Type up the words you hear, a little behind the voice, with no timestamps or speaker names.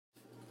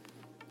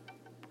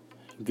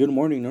Good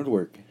morning,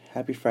 Nerdwork.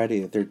 Happy Friday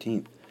the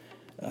 13th.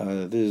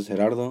 This is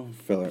Gerardo,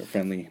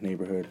 friendly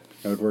neighborhood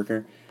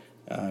Nerdworker.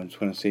 I'm just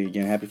going to say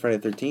again, Happy Friday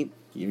the 13th.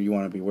 You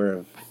want to be aware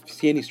of, if you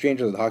see any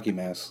strangers with hockey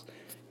masks,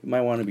 you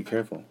might want to be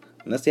careful.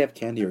 Unless they have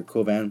candy or a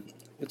cool van,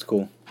 it's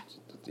cool.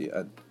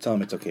 Tell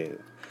them it's okay.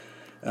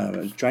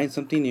 Trying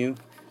something new.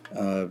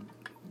 Uh,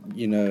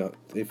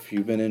 if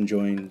you've been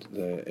enjoying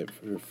the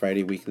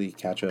Friday weekly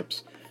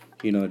catch-ups,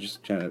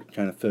 just trying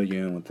to fill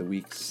you in with the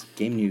week's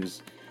game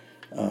news.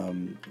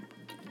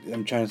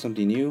 I'm trying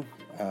something new.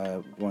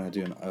 I want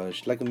to do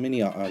like a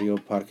mini audio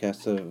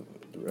podcast of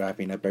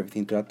wrapping up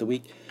everything throughout the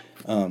week.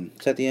 So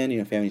at the end, if you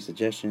have any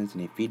suggestions,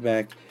 any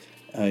feedback,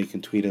 you can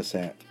tweet us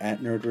at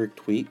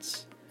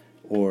NerdWorkTweets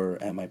or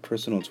at my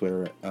personal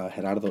Twitter,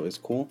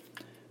 gerardoiscool.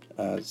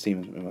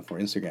 Same for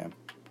Instagram.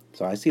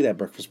 So I see that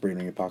breakfast burrito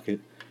in your pocket.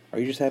 Are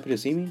you just happy to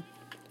see me?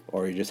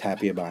 Or are you just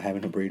happy about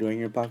having a burrito in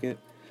your pocket?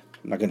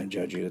 I'm not going to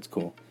judge you. It's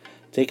cool.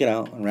 Take it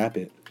out, unwrap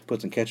it,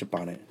 put some ketchup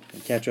on it,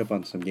 and catch up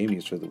on some game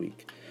news for the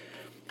week.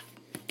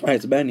 Alright,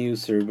 it's bad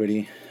news to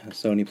everybody,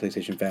 Sony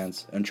PlayStation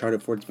fans.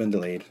 Uncharted 4's been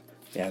delayed.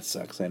 Yeah, it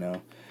sucks, I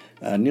know.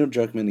 Neil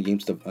Druckmann, the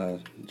game's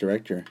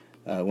director,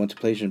 went to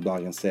PlayStation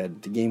blog and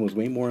said the game was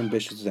way more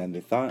ambitious than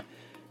they thought.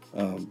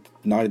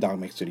 Naughty Dog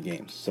makes 2D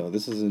games, so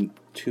this isn't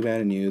too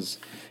bad of news.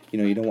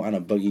 You don't want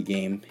a buggy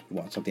game. You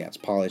want something that's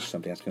polished,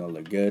 something that's going to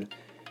look good.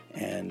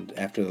 And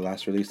after the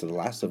last release of The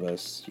Last of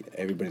Us,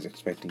 everybody's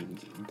expecting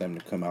them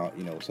to come out,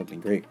 with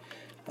something great.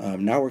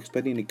 Now we're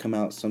expecting to come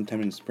out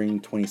sometime in spring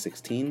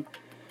 2016.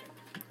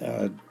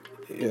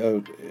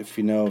 If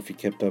you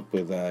kept up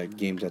with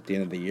games at the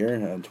end of the year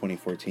in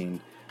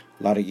 2014,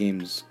 a lot of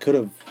games could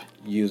have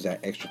used that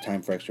extra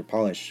time for extra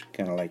polish,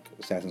 kind of like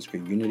Assassin's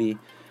Creed Unity.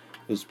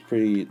 It was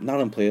pretty, not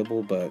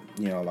unplayable, but,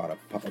 a lot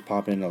of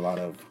popping, a lot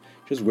of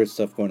just weird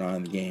stuff going on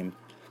in the game.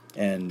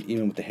 And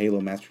even with the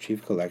Halo Master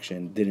Chief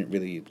Collection, didn't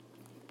really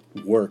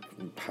work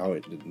how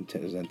it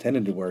was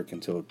intended to work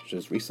until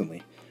just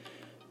recently.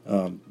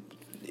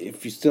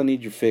 If you still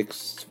need your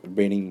fix,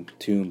 raiding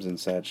tombs and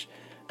such,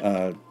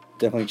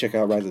 definitely check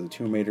out Rise of the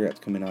Tomb Raider. That's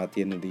coming out at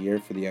the end of the year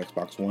for the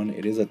Xbox One.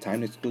 It is a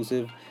timed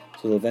exclusive,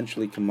 so it'll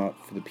eventually come out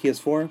for the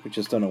PS4, which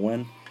just don't know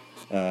when.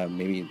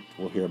 Maybe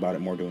we'll hear about it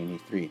more during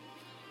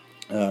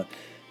E3.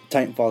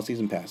 Titanfall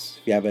Season Pass.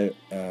 If you have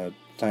a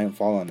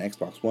Titanfall on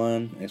Xbox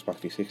One, Xbox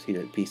 360,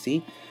 or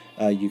PC,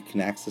 you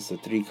can access the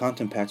 3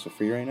 content packs for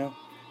free right now.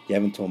 You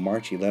have until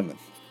March 11th.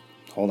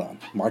 Hold on.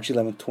 March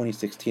 11th,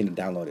 2016 to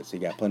download it, so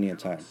you got plenty of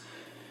time.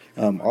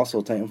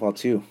 Also, Titanfall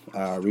 2.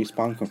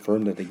 Respawn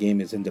confirmed that the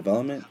game is in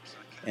development,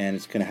 and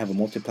it's going to have a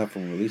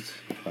multi-platform release.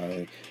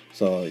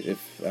 So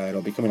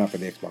it'll be coming out for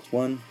the Xbox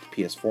One,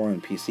 PS4,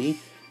 and PC.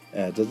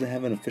 It doesn't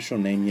have an official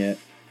name yet.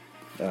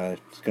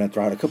 It's going to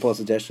throw out a couple of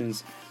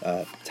suggestions.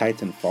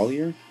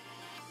 Titanfallier,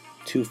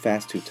 Too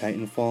Fast to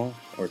Titanfall,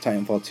 or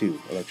Titanfall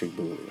 2, Electric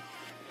Boogaloo.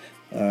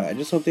 I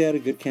just hope they had a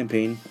good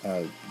campaign.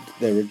 The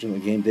original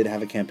game did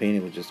have a campaign.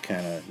 It was just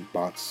kind of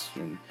bots,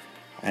 and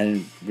I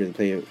didn't really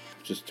play it.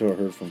 Just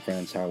heard from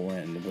friends how it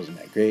went, and it wasn't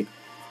that great.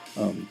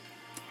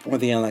 One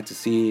thing I'd like to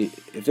see,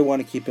 if they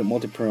want to keep it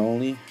multiplayer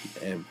only,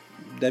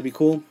 that'd be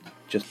cool.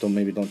 Just don't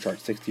charge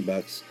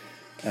 $60.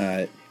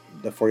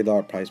 The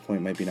 $40 price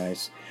point might be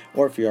nice.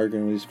 Or if you are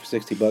going to release it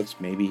for $60,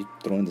 maybe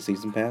throw in the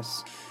season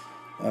pass.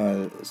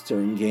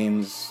 Certain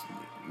games,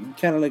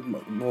 kind of like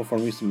more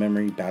from recent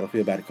memory,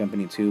 Battlefield Bad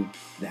Company 2,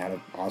 they had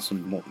an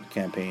awesome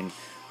campaign.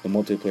 The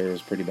multiplayer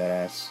was pretty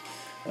badass.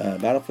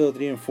 Battlefield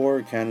 3 and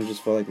 4 kind of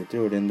just felt like they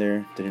threw it in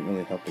there. Didn't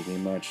really help the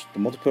game much. The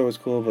multiplayer was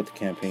cool, but the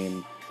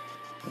campaign,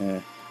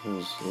 it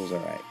was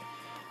alright.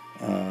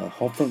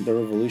 Homefront: The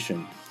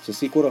Revolution. It's a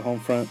sequel to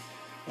Homefront.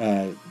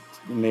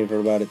 You may have heard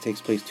about it. It takes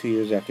place 2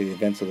 years after the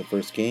events of the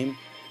first game.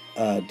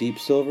 Deep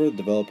Silver,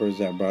 developers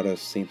that brought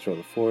us Saints Row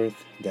the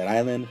Fourth, Dead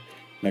Island,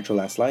 Metro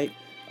Last Light.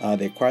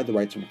 They acquired the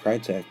rights from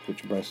Crytek,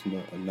 which is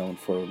known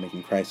for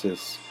making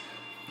Crysis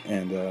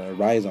and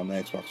Rise on the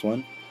Xbox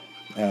One.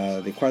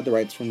 They acquired the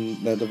rights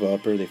from the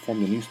developer. They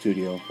formed a new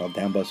studio called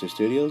Dambuster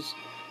Studios.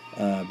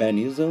 Bad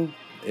news though,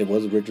 it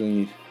was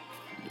originally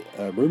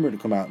rumored to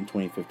come out in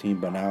 2015,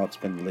 but now it's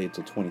been delayed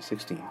till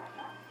 2016.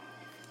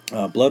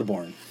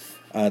 Bloodborne,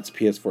 it's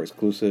PS4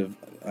 exclusive,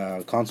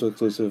 console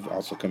exclusive,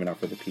 also coming out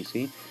for the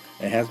PC.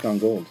 It has gone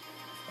gold.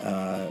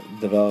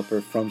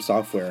 Developer From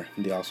Software,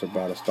 they also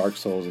brought us Dark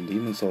Souls and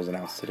Demon Souls,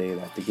 announced today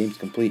that the game's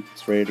complete.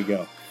 It's ready to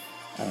go.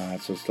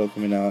 So it's still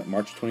coming out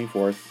March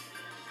 24th.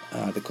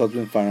 The code's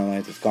been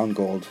finalized. It's gone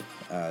gold.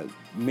 You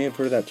may have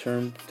heard that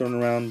term thrown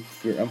around.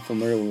 If you're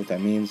unfamiliar with what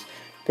that means,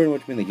 pretty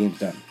much means the game's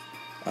done.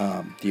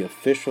 The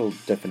official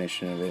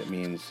definition of it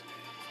means,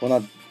 well,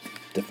 not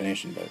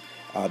definition,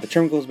 but the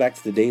term goes back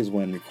to the days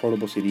when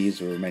recordable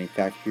CDs were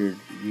manufactured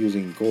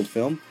using gold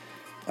film,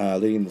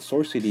 leading the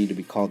source CD to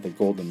be called the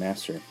Golden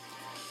Master.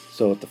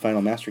 So if the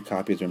final master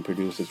copy has been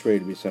produced, it's ready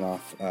to be sent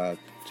off to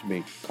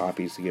make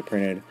copies to get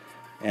printed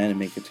and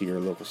make it to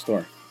your local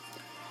store.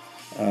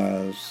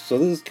 So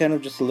this is kind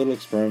of just a little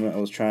experiment I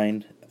was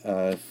trying.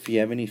 If you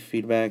have any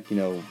feedback,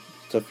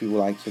 stuff you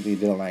like, something you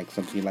didn't like,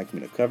 something you'd like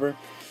me to cover,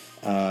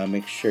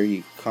 Make sure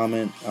you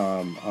comment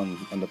on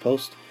the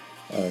post,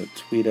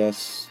 tweet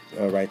us,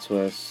 write to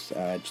us,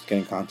 just get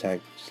in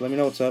contact. Just let me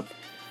know what's up.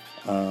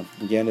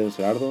 Again, it was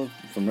Gerardo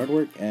from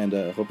Nerdwork, and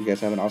hope you guys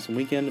have an awesome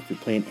weekend. If you're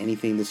playing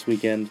anything this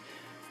weekend,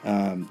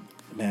 man,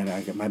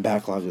 my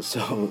backlog is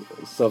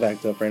so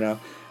backed up right now.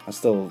 I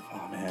still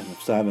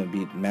haven't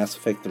beat Mass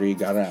Effect 3.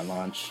 Got it at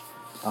launch.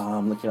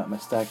 I'm looking at my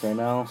stack right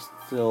now.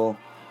 Still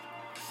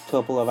a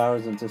couple of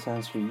hours into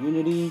Sans for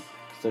Unity.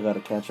 Still got to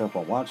catch up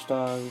on Watch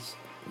Dogs.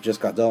 Just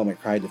got Devil May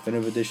Cry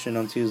Definitive Edition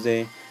on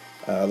Tuesday.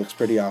 Looks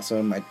pretty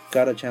awesome. I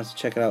got a chance to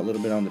check it out a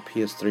little bit on the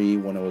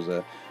PS3 when it was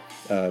a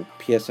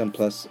PSN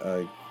Plus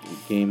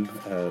game,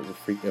 a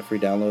free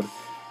download.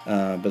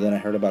 But then I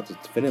heard about the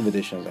Definitive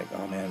Edition. I was like,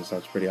 oh man, this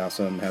looks pretty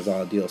awesome. It has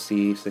all the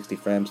DLC, 60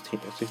 frames,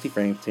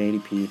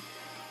 1080p.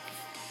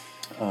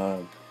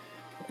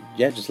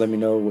 Yeah, just let me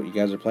know what you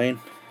guys are playing.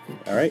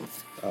 All right,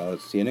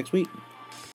 see you next week.